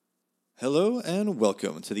Hello and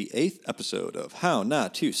welcome to the 8th episode of How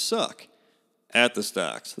Not to Suck at the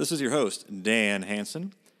Stocks. This is your host, Dan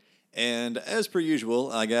Hansen, and as per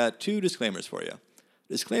usual, I got two disclaimers for you.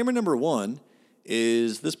 Disclaimer number one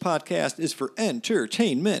is this podcast is for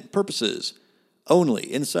entertainment purposes only.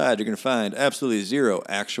 Inside, you're going to find absolutely zero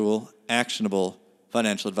actual, actionable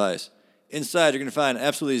financial advice. Inside, you're going to find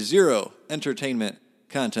absolutely zero entertainment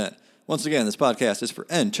content. Once again, this podcast is for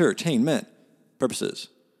entertainment purposes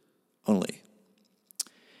only.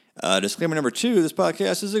 Disclaimer number two, this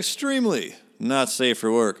podcast is extremely not safe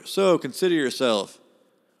for work, so consider yourself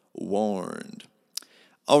warned.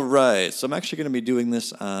 All right, so I'm actually going to be doing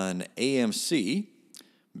this on AMC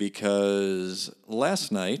because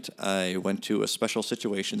last night I went to a special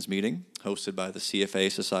situations meeting hosted by the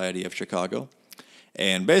CFA Society of Chicago.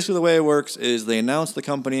 And basically the way it works is they announce the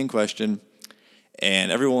company in question,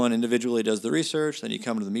 and everyone individually does the research. Then you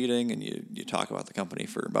come to the meeting and you talk about the company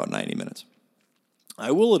for about 90 minutes.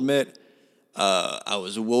 I will admit I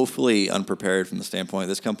was woefully unprepared from the standpoint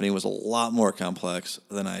this company was a lot more complex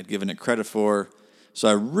than I had given it credit for. So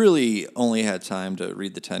I really only had time to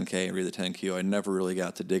read the 10K and read the 10Q. I never really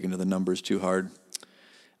got to dig into the numbers too hard.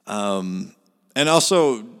 And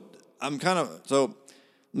also, so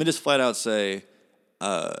let me just flat out say,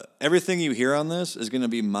 everything you hear on this is going to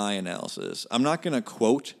be my analysis. I'm not going to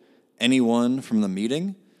quote anyone from the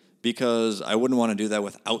meeting because I wouldn't want to do that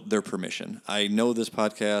without their permission. I know this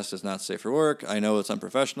podcast is not safe for work. I know it's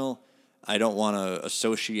unprofessional. I don't want to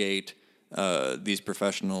associate these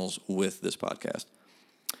professionals with this podcast.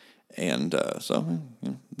 And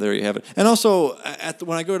there you have it. And also,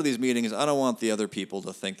 when I go to these meetings, I don't want the other people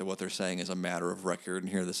to think that what they're saying is a matter of record,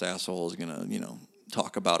 and here this asshole is going to,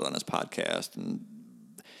 talk about it on his podcast and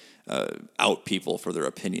out people for their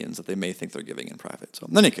opinions that they may think they're giving in private. So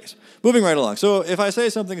in any case, moving right along. So if I say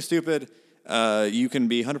something stupid, you can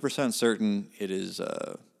be 100% certain it is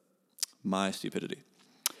my stupidity.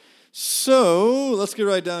 So let's get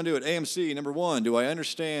right down to it. AMC, number one, do I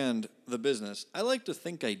understand the business? I like to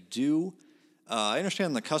think I do. I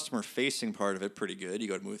understand the customer-facing part of it pretty good. You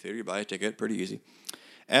go to a movie theater, you buy a ticket, pretty easy.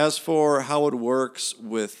 As for how it works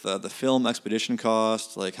with the film expedition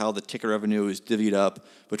costs, like how the ticket revenue is divvied up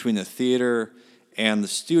between the theater and the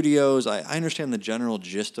studios, I understand the general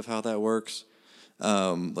gist of how that works.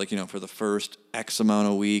 For the first X amount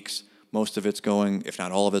of weeks, most of it's going, if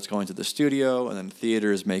not all of it's going to the studio, and then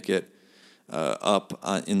theaters make it up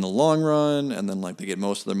in the long run, and then they get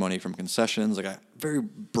most of their money from concessions. Very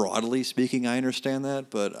broadly speaking, I understand that,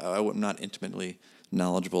 but I'm not intimately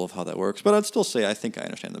knowledgeable of how that works, but I'd still say I think I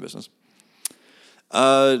understand the business.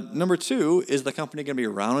 Number two, is the company going to be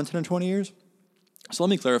around in 10 or 20 years? So let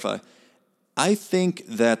me clarify. I think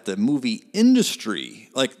that the movie industry,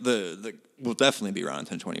 will definitely be around in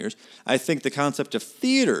 10 or 20 years. I think the concept of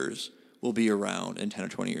theaters will be around in 10 or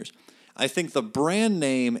 20 years. I think the brand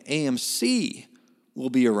name AMC will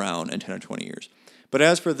be around in 10 or 20 years. But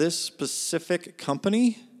as for this specific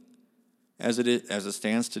company, as it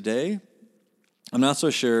stands today, I'm not so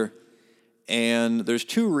sure, and there's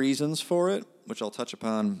two reasons for it, which I'll touch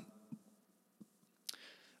upon.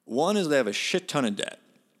 One is they have a shit ton of debt,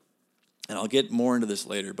 and I'll get more into this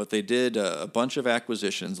later, but they did a bunch of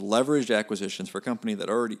acquisitions, leveraged acquisitions for companies that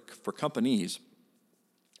already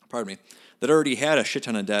had a shit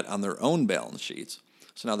ton of debt on their own balance sheets,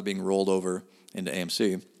 so now they're being rolled over into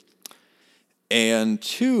AMC. And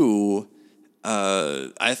two,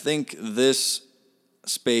 I think this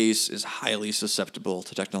space is highly susceptible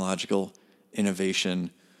to technological innovation.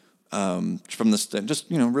 From this,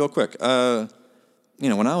 real quick. When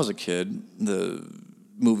I was a kid, the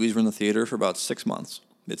movies were in the theater for about 6 months,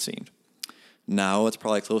 it seemed. Now it's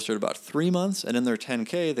probably closer to about 3 months, and in their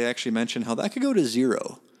 10K, they actually mention how that could go to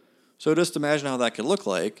 0. So just imagine how that could look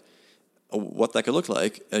like, what that could look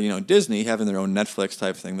like. Disney having their own Netflix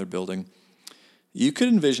type thing they're building. You could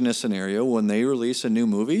envision a scenario when they release a new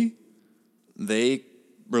movie, they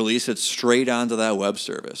release it straight onto that web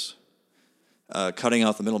service, cutting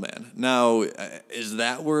out the middleman. Now, is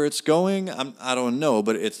that where it's going? I don't know,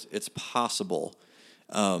 but it's possible.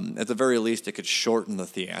 At the very least, it could shorten the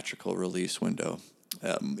theatrical release window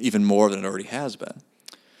even more than it already has been.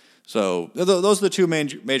 So those are the two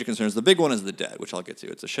major concerns. The big one is the debt, which I'll get to.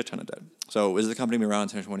 It's a shit ton of debt. So is the company going to be around in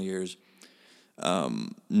 10 or 20 years?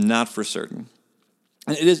 Not for certain.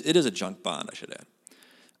 And it is a junk bond, I should add.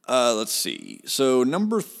 Let's see. So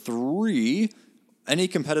number 3, any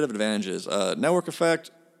competitive advantages? Network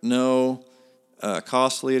effect, no.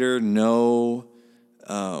 Cost leader, no.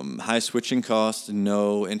 High switching costs,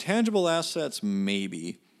 no. Intangible assets,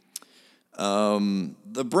 maybe.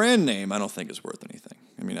 The brand name, I don't think is worth anything.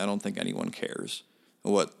 I don't think anyone cares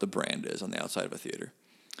what the brand is on the outside of a theater.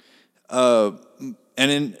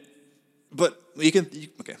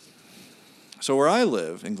 Okay. So where I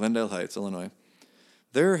live in Glendale Heights, Illinois,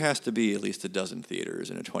 there has to be at least a dozen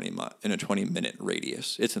theaters in a 20-minute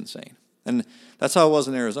radius. It's insane. And that's how it was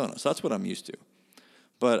in Arizona. So that's what I'm used to.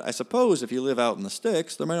 But I suppose if you live out in the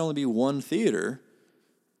sticks, there might only be one theater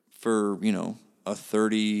for, a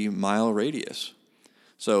 30-mile radius.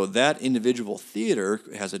 So that individual theater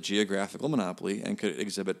has a geographical monopoly and could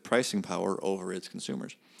exhibit pricing power over its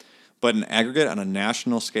consumers. But in aggregate, on a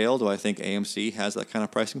national scale, do I think AMC has that kind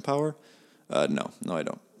of pricing power? No, I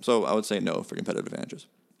don't. So I would say no for competitive advantages.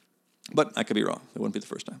 But I could be wrong. It wouldn't be the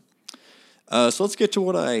first time. So let's get to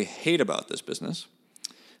what I hate about this business.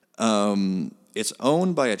 It's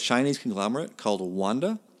owned by a Chinese conglomerate called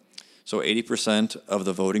Wanda. So 80% of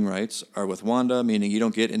the voting rights are with Wanda, meaning you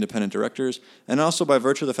don't get independent directors. And also by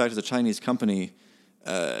virtue of the fact it's a Chinese company,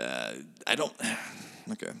 I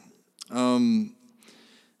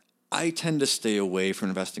tend to stay away from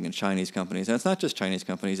investing in Chinese companies. And it's not just Chinese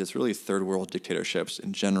companies, it's really third world dictatorships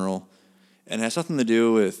in general. And it has nothing to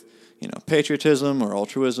do with, patriotism or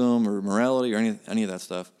altruism or morality or any of that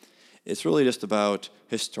stuff. It's really just about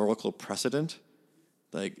historical precedent.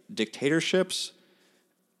 Like dictatorships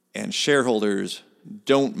and shareholders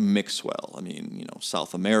don't mix well. I mean,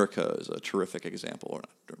 South America is a terrific example, or not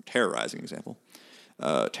a terrorizing example.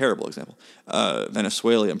 Terrible example.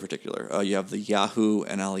 Venezuela in particular. You have the Yahoo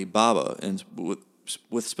and Alibaba, and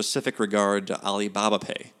with specific regard to Alibaba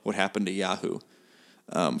Pay, what happened to Yahoo,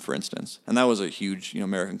 for instance. And that was a huge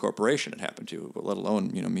American corporation it happened to, let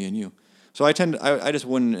alone me and you. So I just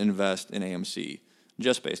wouldn't invest in AMC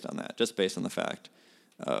just based on that, just based on the fact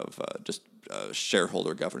of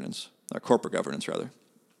shareholder governance, or corporate governance rather,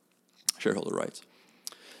 shareholder rights.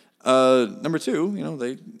 Number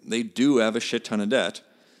two, they do have a shit ton of debt.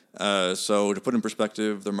 So to put in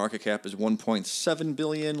perspective, their market cap is $1.7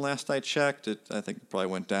 billion last I checked. I think it probably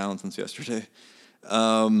went down since yesterday.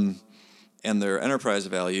 And their enterprise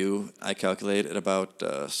value, I calculate at about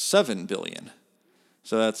 $7 billion.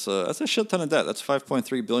 So that's a shit ton of debt. That's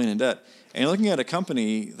 $5.3 billion in debt. And you're looking at a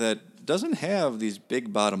company that doesn't have these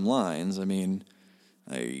big bottom lines. I mean,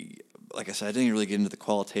 like I said, I didn't really get into the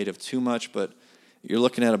qualitative too much, but you're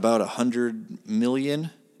looking at about $100 million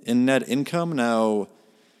in net income. Now,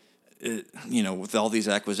 with all these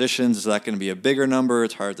acquisitions, is that going to be a bigger number?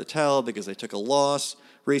 It's hard to tell because they took a loss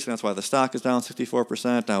recently. That's why the stock is down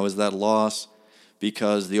 64%. Now, is that loss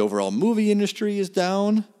because the overall movie industry is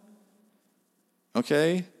down?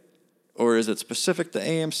 Okay. Or is it specific to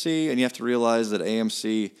AMC? And you have to realize that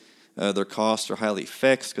AMC, their costs are highly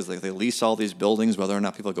fixed because they lease all these buildings, whether or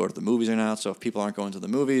not people go to the movies or not. So if people aren't going to the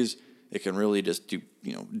movies, it can really just do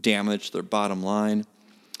damage their bottom line.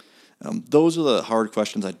 Those are the hard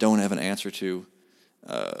questions I don't have an answer to,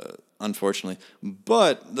 unfortunately.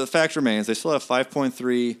 But the fact remains, they still have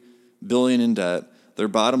 $5.3 billion in debt. Their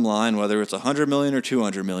bottom line, whether it's $100 million or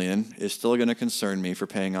 $200 million, is still going to concern me for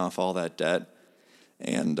paying off all that debt.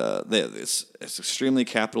 And it's extremely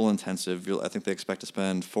capital intensive. I think they expect to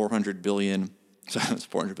spend $400 billion. So it's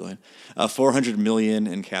 $400 billion. $400 million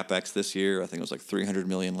in CapEx this year. I think it was like $300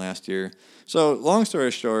 million last year. So long story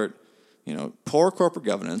short, poor corporate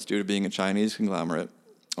governance due to being a Chinese conglomerate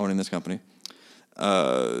owning this company.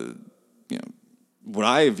 What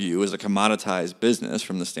I view as a commoditized business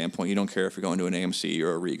from the standpoint, you don't care if you're going to an AMC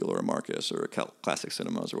or a Regal or a Marcus or a Classic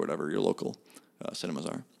Cinemas or whatever your local cinemas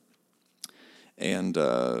are. And,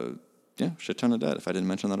 shit ton of debt, if I didn't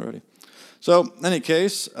mention that already. So, in any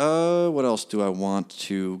case, what else do I want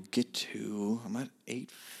to get to? I'm at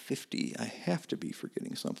 8:50. I have to be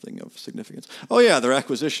forgetting something of significance. Oh, yeah, their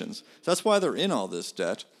acquisitions. So that's why they're in all this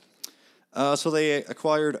debt. So they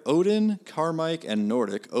acquired Odin, Carmike, and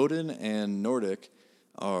Nordic. Odin and Nordic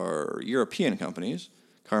are European companies.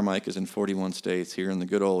 Carmike is in 41 states here in the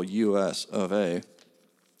good old U.S. of A.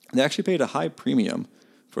 They actually paid a high premium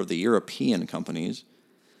for the European companies,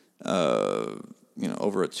 over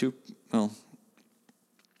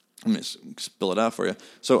let me spill it out for you.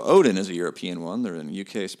 So Odin is a European one. They're in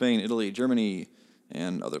UK, Spain, Italy, Germany,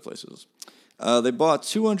 and other places. They bought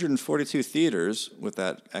 242 theaters with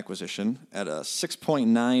that acquisition at a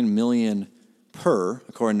 $6.9 million per,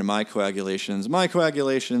 according to my calculations. My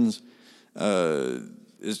calculations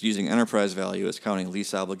is using enterprise value. It's counting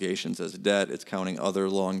lease obligations as debt. It's counting other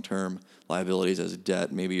long-term liabilities as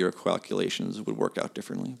debt. Maybe your calculations would work out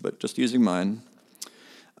differently, but just using mine.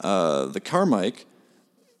 The Carmike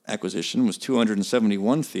acquisition was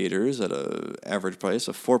 271 theaters at an average price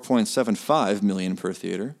of $4.75 million per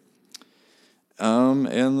theater.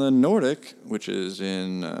 And the Nordic, which is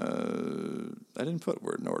in, I didn't put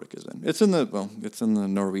where Nordic is in. It's in the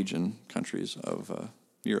Norwegian countries of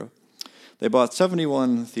Europe. They bought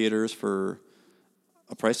 71 theaters for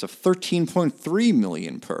a price of $13.3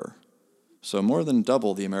 million per. So more than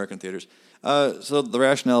double the American theaters. So the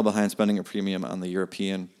rationale behind spending a premium on the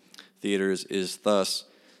European theaters is thus,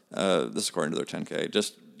 this is according to their 10K,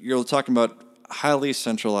 just you're talking about highly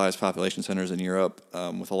centralized population centers in Europe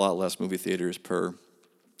with a lot less movie theaters per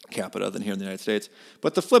capita than here in the United States.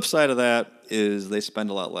 But the flip side of that is they spend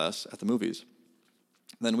a lot less at the movies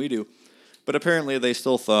than we do. But apparently they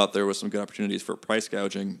still thought there was some good opportunities for price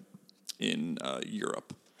gouging in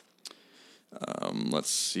Europe. Let's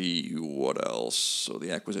see what else. So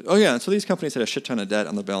the acquisition. Oh yeah, so these companies had a shit ton of debt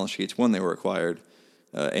on their balance sheets when they were acquired.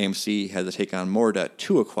 AMC had to take on more debt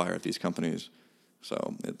to acquire these companies.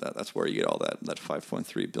 So that's where you get all that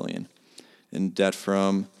 $5.3 billion in debt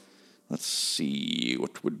from. Let's see,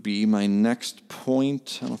 what would be my next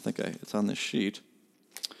point? I don't think it's on this sheet.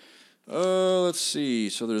 Let's see.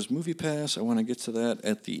 So there's MoviePass. I want to get to that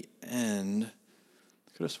at the end.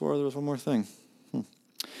 I could have swore there was one more thing.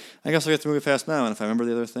 I guess I'll get to MoviePass now, and if I remember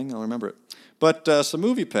the other thing, I'll remember it. But so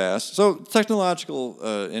MoviePass, so technological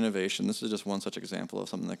innovation, this is just one such example of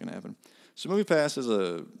something that can happen. So MoviePass is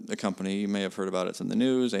a company, you may have heard about it, it's in the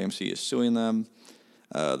news, AMC is suing them.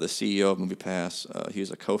 The CEO of MoviePass,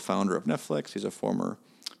 he's a co-founder of Netflix, he's a former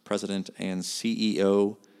president and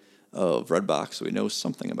CEO of Redbox, so he knows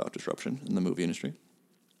something about disruption in the movie industry.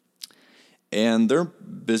 And their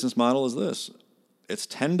business model is this. It's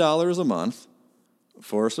 $10 a month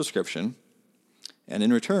for a subscription, and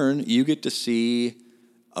in return, you get to see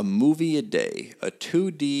a movie a day, a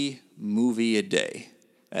 2D movie a day,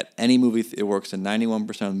 at any movie. It works in 91%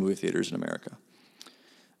 of the movie theaters in America.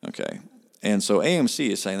 Okay, and so AMC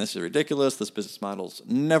is saying this is ridiculous, this business model's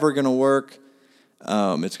never going to work,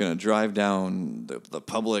 it's going to drive down the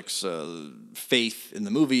public's faith in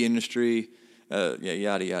the movie industry,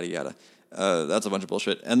 yada, yada, yada. That's a bunch of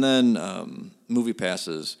bullshit. And then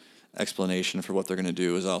MoviePass's explanation for what they're going to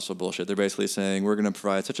do is also bullshit. They're basically saying we're going to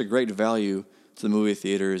provide such a great value to the movie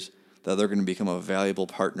theaters that they're going to become a valuable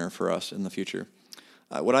partner for us in the future.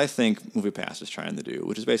 What I think MoviePass is trying to do,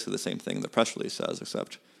 which is basically the same thing the press release says,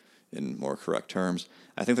 except in more correct terms,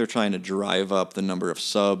 I think they're trying to drive up the number of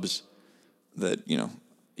subs that,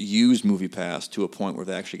 use MoviePass to a point where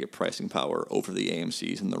they actually get pricing power over the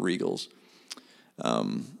AMCs and the Regals.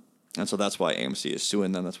 And so that's why AMC is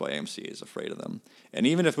suing them. That's why AMC is afraid of them. And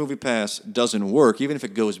even if MoviePass doesn't work, even if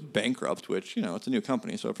it goes bankrupt, which, it's a new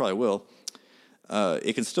company, so it probably will,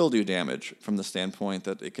 it can still do damage from the standpoint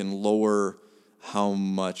that it can lower how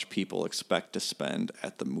much people expect to spend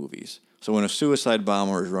at the movies. So when a suicide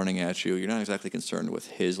bomber is running at you, you're not exactly concerned with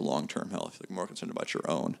his long-term health. You're more concerned about your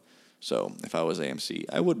own. So if I was AMC,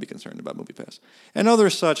 I would be concerned about MoviePass. And other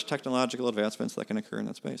such technological advancements that can occur in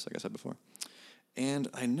that space, like I said before. And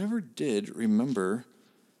I never did remember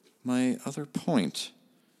my other point.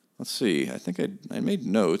 Let's see. I think I made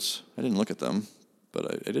notes. I didn't look at them,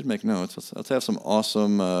 but I did make notes. Let's have some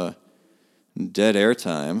awesome dead air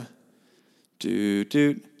time.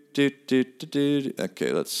 Okay,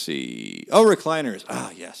 let's see. Oh, recliners.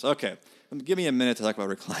 Yes. Okay. Give me a minute to talk about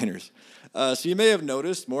recliners. So you may have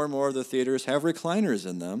noticed more and more of the theaters have recliners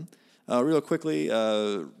in them. Real quickly,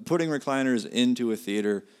 putting recliners into a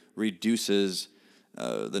theater reduces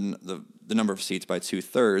the number of seats by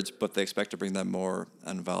 2/3, but they expect to bring them more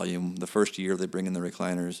on volume. The first year they bring in the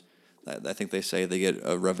recliners, I think they say they get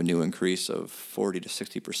a revenue increase of 40 to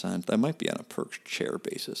 60%. That might be on a per chair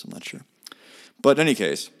basis, I'm not sure. But in any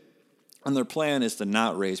case, and their plan is to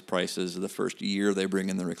not raise prices the first year they bring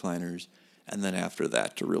in the recliners, and then after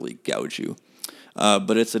that to really gouge you.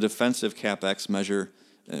 But it's a defensive CapEx measure,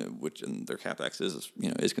 which and their CapEx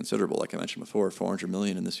is considerable, like I mentioned before, $400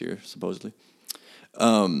 million in this year supposedly.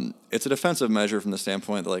 It's a defensive measure from the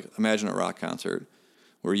standpoint that, imagine a rock concert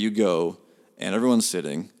where you go and everyone's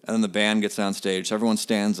sitting, and then the band gets on stage, so everyone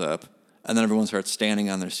stands up, and then everyone starts standing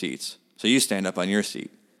on their seats. So you stand up on your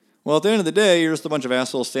seat. Well, at the end of the day, you're just a bunch of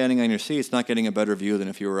assholes standing on your seats, not getting a better view than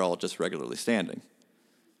if you were all just regularly standing.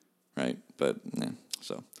 Right? But,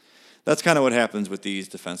 so that's kind of what happens with these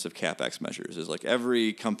defensive CapEx measures, is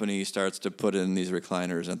every company starts to put in these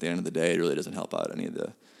recliners, and at the end of the day, it really doesn't help out any of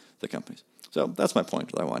the companies. So that's my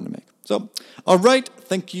point that I wanted to make. So, all right,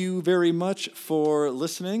 thank you very much for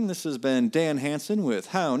listening. This has been Dan Hansen with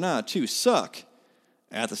How Not to Suck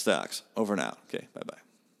at the Stocks. Over and out. Okay, bye-bye.